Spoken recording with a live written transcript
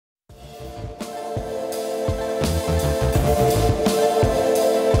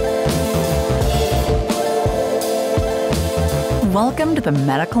Welcome to the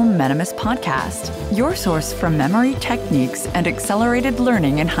Medical Minimus Podcast, your source for memory techniques and accelerated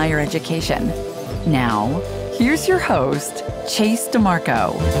learning in higher education. Now, here's your host, Chase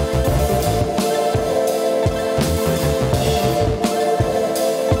DeMarco.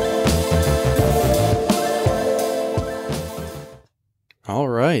 All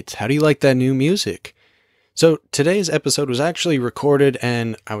right, how do you like that new music? So today's episode was actually recorded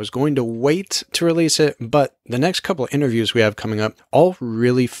and I was going to wait to release it, but the next couple of interviews we have coming up all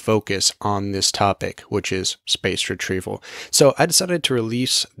really focus on this topic, which is spaced retrieval. So I decided to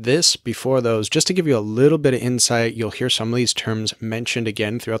release this before those just to give you a little bit of insight. You'll hear some of these terms mentioned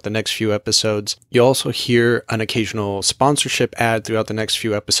again throughout the next few episodes. You'll also hear an occasional sponsorship ad throughout the next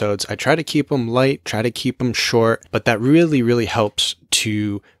few episodes. I try to keep them light, try to keep them short, but that really helps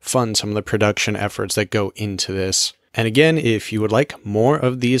to fund some of the production efforts that go into this. And again, if you would like more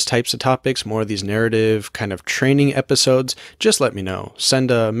of these types of topics, more of these narrative kind of training episodes, just let me know.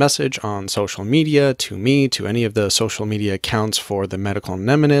 Send a message on social media to me, to any of the social media accounts for the Medical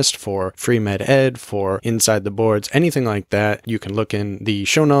Mnemonist, for Free Med Ed, for Inside the Boards, anything like that. You can look in the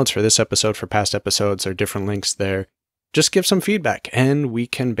show notes for this episode, for past episodes. There are different links there. Just give some feedback and we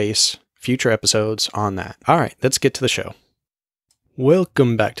can base future episodes on that. All right, let's get to the show.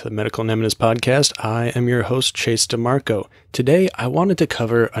 Welcome back to the Medical Mnemonist Podcast. I am your host, Chase DeMarco. Today, I wanted to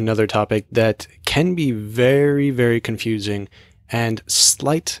cover another topic that can be very confusing, and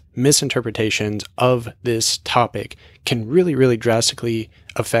slight misinterpretations of this topic can really drastically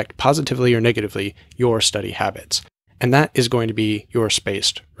affect positively or negatively your study habits. And that is going to be your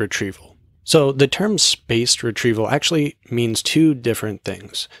spaced retrieval. So the term spaced retrieval actually means two different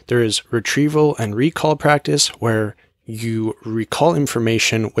things. There is retrieval and recall practice, where you recall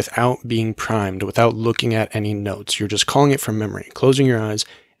information without being primed, without looking at any notes. You're just calling it from memory, closing your eyes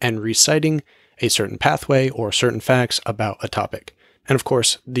and reciting a certain pathway or certain facts about a topic. And of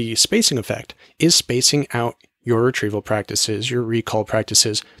course, the spacing effect is spacing out your retrieval practices, your recall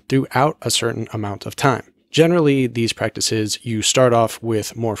practices throughout a certain amount of time. Generally, these practices, you start off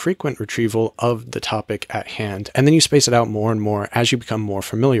with more frequent retrieval of the topic at hand, and then you space it out more and more as you become more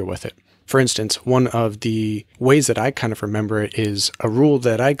familiar with it. For instance, one of the ways that I kind of remember it is a rule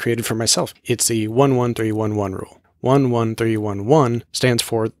that I created for myself. It's the 1-1-3-1-1 rule. 1-1-3-1-1 stands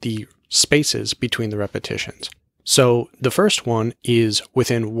for the spaces between the repetitions. So the first one is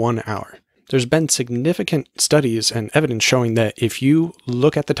within 1 hour. There's been significant studies and evidence showing that if you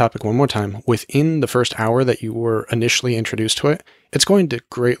look at the topic one more time within the first hour that you were initially introduced to it, it's going to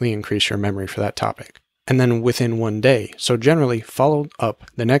greatly increase your memory for that topic. And then within 1 day. So generally follow up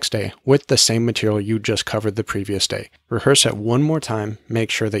the next day with the same material you just covered the previous day. Rehearse it one more time,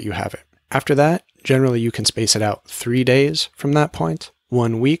 make sure that you have it. After that, generally you can space it out 3 days from that point,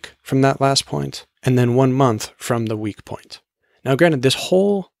 1 week from that last point, and then 1 month from the week point. Now granted, this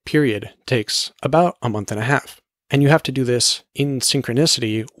whole period takes about a month and a half. And you have to do this in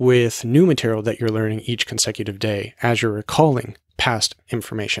synchronicity with new material that you're learning each consecutive day as you're recalling past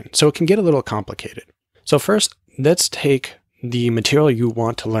information. So it can get a little complicated. So first, let's take the material you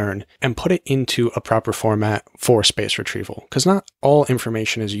want to learn and put it into a proper format for spaced retrieval, because not all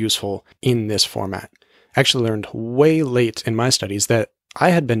information is useful in this format. I actually learned way late in my studies that I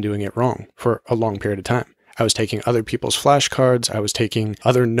had been doing it wrong for a long period of time. I was taking other people's flashcards, I was taking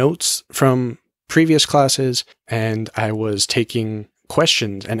other notes from previous classes, and I was taking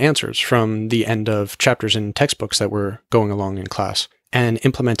questions and answers from the end of chapters in textbooks that were going along in class, and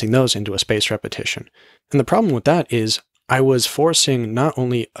implementing those into a spaced repetition. And the problem with that is I was forcing not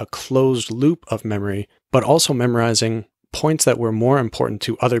only a closed loop of memory, but also memorizing points that were more important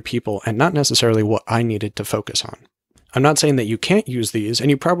to other people and not necessarily what I needed to focus on. I'm not saying that you can't use these, and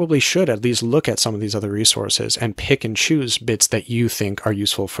you probably should at least look at some of these other resources and pick and choose bits that you think are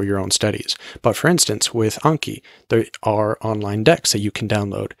useful for your own studies. But for instance, with Anki, there are online decks that you can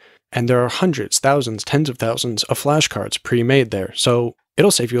download. And there are hundreds, thousands, tens of thousands of flashcards pre-made there, so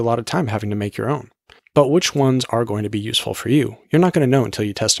it'll save you a lot of time having to make your own. But which ones are going to be useful for you? You're not going to know until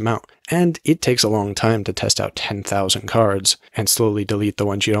you test them out. And it takes a long time to test out 10,000 cards and slowly delete the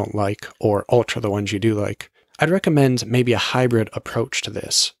ones you don't like or alter the ones you do like. I'd recommend maybe a hybrid approach to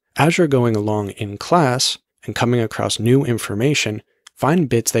this. As you're going along in class and coming across new information, find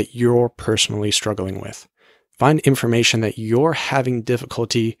bits that you're personally struggling with. Find information that you're having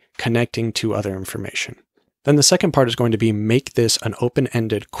difficulty connecting to other information. Then the second part is going to be make this an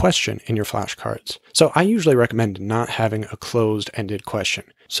open-ended question in your flashcards. So I usually recommend not having a closed-ended question.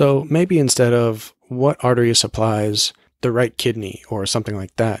 So maybe instead of what artery supplies the right kidney or something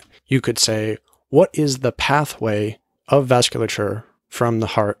like that, you could say, what is the pathway of vasculature from the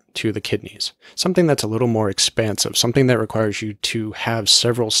heart to the kidneys. Something that's a little more expansive, something that requires you to have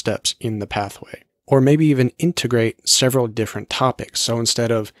several steps in the pathway. Or maybe even integrate several different topics. So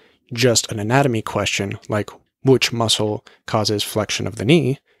instead of just an anatomy question, like which muscle causes flexion of the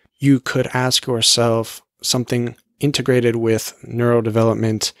knee, you could ask yourself something integrated with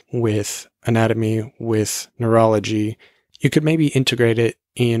neurodevelopment, with anatomy, with neurology. You could maybe integrate it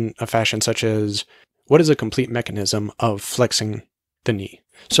in a fashion such as, what is a complete mechanism of flexing the knee?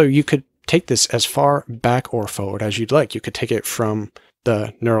 So you could take this as far back or forward as you'd like. You could take it from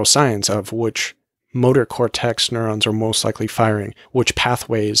the neuroscience of which motor cortex neurons are most likely firing, which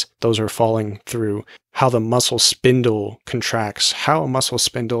pathways those are falling through, how the muscle spindle contracts, how a muscle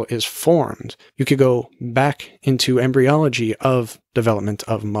spindle is formed. You could go back into embryology of development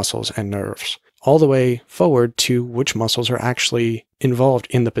of muscles and nerves, all the way forward to which muscles are actually involved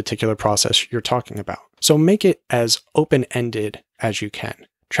in the particular process you're talking about. So make it as open-ended as you can.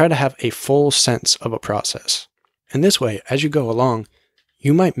 Try to have a full sense of a process. And this way, as you go along,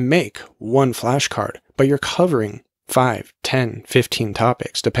 you might make one flashcard, but you're covering 5, 10, 15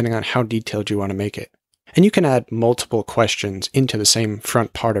 topics, depending on how detailed you want to make it. And you can add multiple questions into the same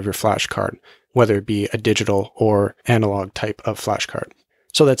front part of your flashcard, whether it be a digital or analog type of flashcard.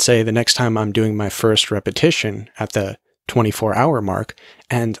 So let's say the next time I'm doing my first repetition at the 24-hour mark,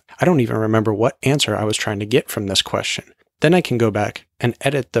 and I don't even remember what answer I was trying to get from this question. Then I can go back and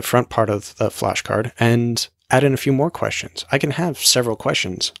edit the front part of the flashcard and add in a few more questions. I can have several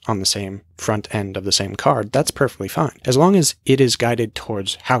questions on the same front end of the same card. That's perfectly fine, as long as it is guided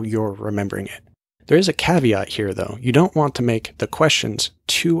towards how you're remembering it. There is a caveat here, though. You don't want to make the questions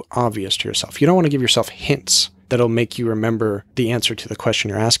too obvious to yourself. You don't want to give yourself hints that'll make you remember the answer to the question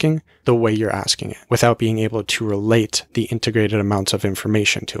you're asking the way you're asking it, without being able to relate the integrated amounts of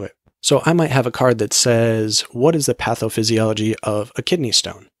information to it. So I might have a card that says, what is the pathophysiology of a kidney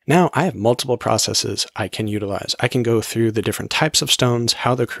stone? Now I have multiple processes I can utilize. I can go through the different types of stones,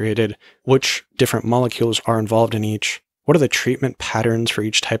 how they're created, which different molecules are involved in each, what are the treatment patterns for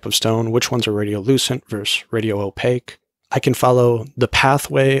each type of stone, which ones are radiolucent versus radioopaque. I can follow the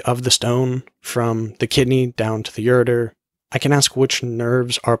pathway of the stone from the kidney down to the ureter. I can ask which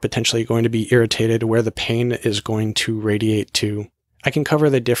nerves are potentially going to be irritated, where the pain is going to radiate to. I can cover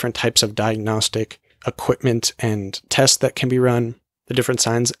the different types of diagnostic equipment and tests that can be run, the different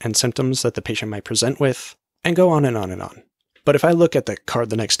signs and symptoms that the patient might present with, and go on and on and on. But if I look at the card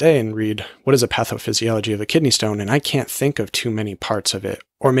the next day and read, what is a pathophysiology of a kidney stone, and I can't think of too many parts of it,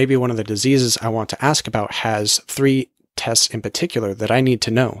 or maybe one of the diseases I want to ask about has 3 tests in particular that I need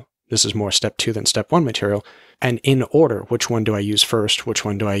to know. This is more step 2 than step 1 material, and in order, which one do I use first, which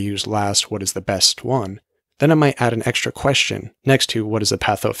one do I use last, what is the best one? Then I might add an extra question next to what is the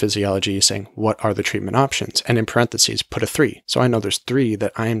pathophysiology, saying what are the treatment options, and in parentheses put a 3, so I know there's 3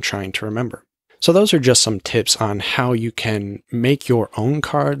 that I am trying to remember. So those are just some tips on how you can make your own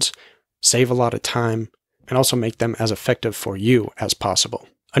cards, save a lot of time, and also make them as effective for you as possible.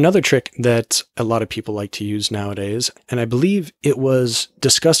 Another trick that a lot of people like to use nowadays, and I believe it was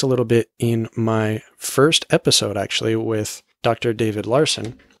discussed a little bit in my first episode actually with Dr. David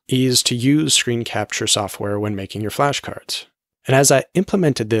Larson, is to use screen capture software when making your flashcards. And as I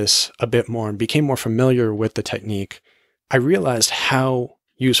implemented this a bit more and became more familiar with the technique, I realized how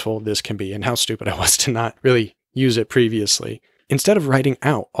useful this can be and how stupid I was to not really use it previously. Instead of writing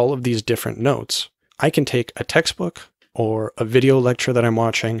out all of these different notes, I can take a textbook or a video lecture that I'm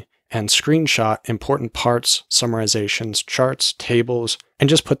watching and screenshot important parts, summarizations, charts, tables, and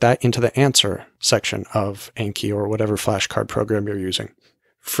just put that into the answer section of Anki or whatever flashcard program you're using.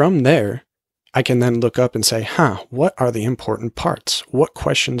 From there, I can then look up and say, what are the important parts? What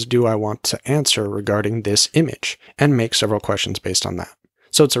questions do I want to answer regarding this image? And make several questions based on that.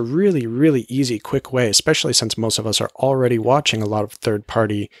 So it's a really, really easy, quick way, especially since most of us are already watching a lot of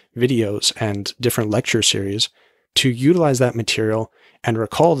third-party videos and different lecture series, to utilize that material and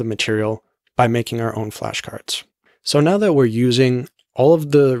recall the material by making our own flashcards. So now that we're using all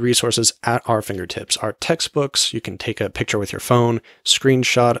of the resources at our fingertips, our textbooks, you can take a picture with your phone,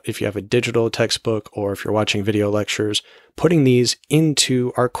 screenshot if you have a digital textbook, or if you're watching video lectures, putting these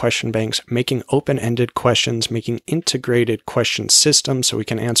into our question banks, making open-ended questions, making integrated question systems so we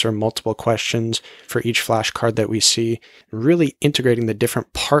can answer multiple questions for each flashcard that we see, really integrating the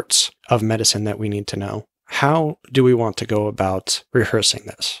different parts of medicine that we need to know. How do we want to go about rehearsing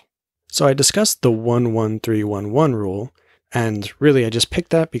this? So I discussed the 1-1-3-1-1 rule, and really I just picked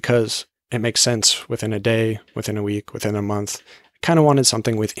that because it makes sense within a day, within a week, within a month. I kind of wanted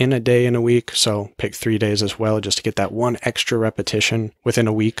something within a day and a week, so pick 3 days as well just to get that one extra repetition within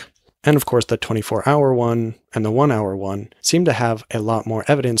a week. And of course, the 24-hour one and the 1-hour one seem to have a lot more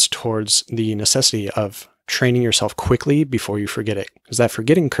evidence towards the necessity of training yourself quickly before you forget it, because that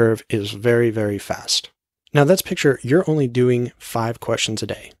forgetting curve is very, very fast. Now let's picture you're only doing 5 questions a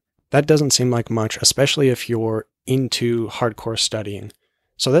day. That doesn't seem like much, especially if you're into hardcore studying.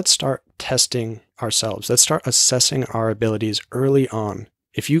 So let's start testing ourselves. Let's start assessing our abilities early on.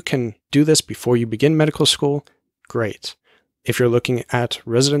 If you can do this before you begin medical school, great. If you're looking at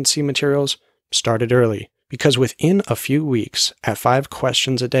residency materials, start it early, because within a few weeks, at 5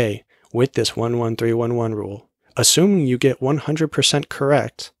 questions a day, with this 1-1-3-1-1 rule, assuming you get 100%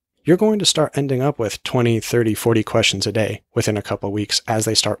 correct, you're going to start ending up with 20, 30, 40 questions a day within a couple of weeks as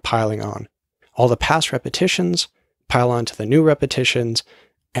they start piling on. All the past repetitions pile on to the new repetitions,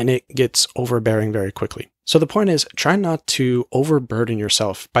 and it gets overbearing very quickly. So the point is, try not to overburden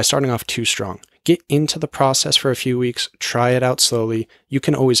yourself by starting off too strong. Get into the process for a few weeks, try it out slowly. You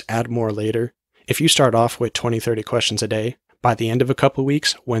can always add more later. If you start off with 20, 30 questions a day, by the end of a couple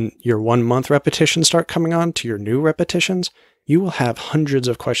weeks, when your 1-month repetitions start coming on to your new repetitions, you will have hundreds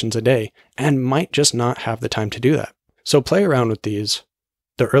of questions a day and might just not have the time to do that. So play around with these.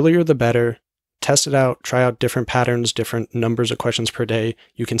 The earlier the better. Test it out, try out different patterns, different numbers of questions per day.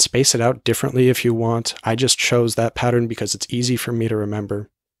 You can space it out differently if you want. I just chose that pattern because it's easy for me to remember.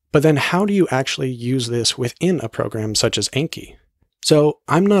 But then how do you actually use this within a program such as Anki? So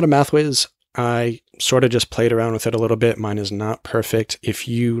I'm not a math whiz. I sort of just played around with it a little bit. Mine is not perfect. If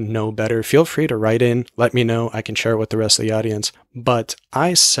you know better, feel free to write in. Let me know. I can share it with the rest of the audience. But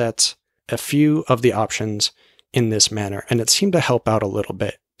I set a few of the options in this manner, and it seemed to help out a little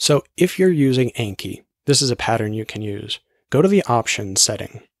bit. So if you're using Anki, this is a pattern you can use. Go to the options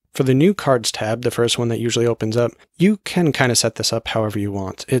setting. For the new cards tab, the first one that usually opens up, you can kind of set this up however you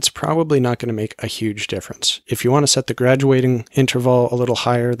want. It's probably not going to make a huge difference. If you want to set the graduating interval a little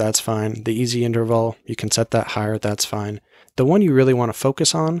higher, that's fine. The easy interval, you can set that higher, that's fine. The one you really want to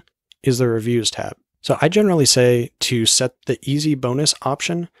focus on is the reviews tab. So I generally say to set the easy bonus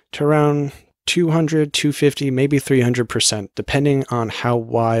option to around 200, 250, maybe 300%, depending on how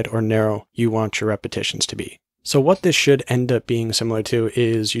wide or narrow you want your repetitions to be. So what this should end up being similar to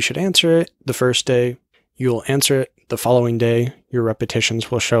is you should answer it the first day, you'll answer it the following day, your repetitions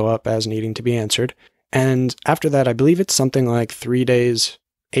will show up as needing to be answered, and after that, I believe it's something like 3 days,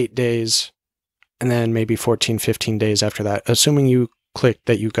 8 days, and then maybe 14, 15 days after that, assuming you click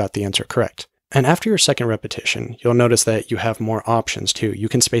that you got the answer correct. And after your second repetition, you'll notice that you have more options too. You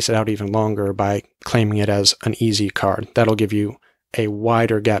can space it out even longer by claiming it as an easy card. That'll give you a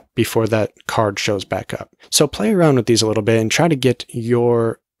wider gap before that card shows back up. So play around with these a little bit and try to get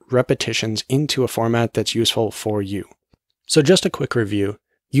your repetitions into a format that's useful for you. So just a quick review.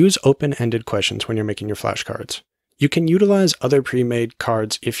 Use open-ended questions when you're making your flashcards. You can utilize other pre-made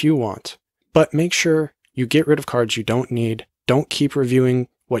cards if you want, but make sure you get rid of cards you don't need. Don't keep reviewing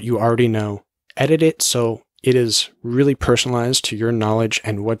what you already know. Edit it so it is really personalized to your knowledge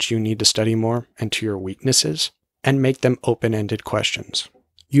and what you need to study more and to your weaknesses, and make them open-ended questions.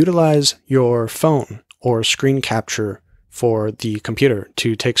 Utilize your phone or screen capture for the computer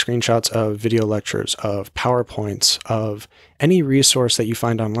to take screenshots of video lectures, of PowerPoints, of any resource that you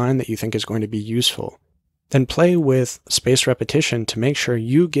find online that you think is going to be useful. Then play with spaced repetition to make sure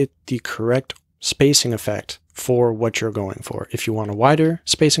you get the correct spacing effect for what you're going for. If you want a wider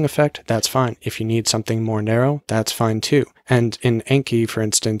spacing effect, that's fine. If you need something more narrow, that's fine too. And in Anki, for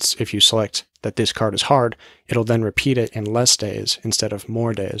instance, if you select that this card is hard, it'll then repeat it in less days instead of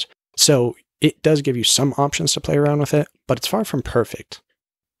more days. So it does give you some options to play around with it, but it's far from perfect.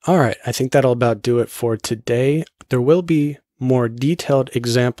 All right, I think that'll about do it for today. There will be more detailed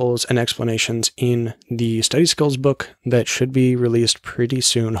examples and explanations in the study skills book that should be released pretty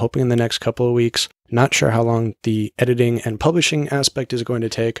soon, hoping in the next couple of weeks. Not sure how long the editing and publishing aspect is going to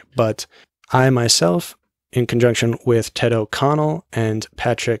take, but I myself, in conjunction with Ted O'Connell and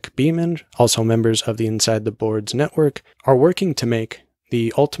Patrick Beeman, also members of the Inside the Boards network, are working to make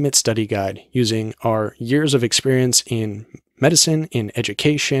the ultimate study guide using our years of experience in medicine, in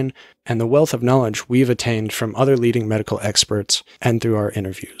education, and the wealth of knowledge we've attained from other leading medical experts and through our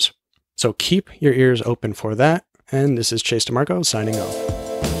interviews. So keep your ears open for that, and this is Chase DeMarco signing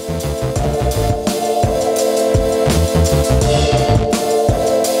off.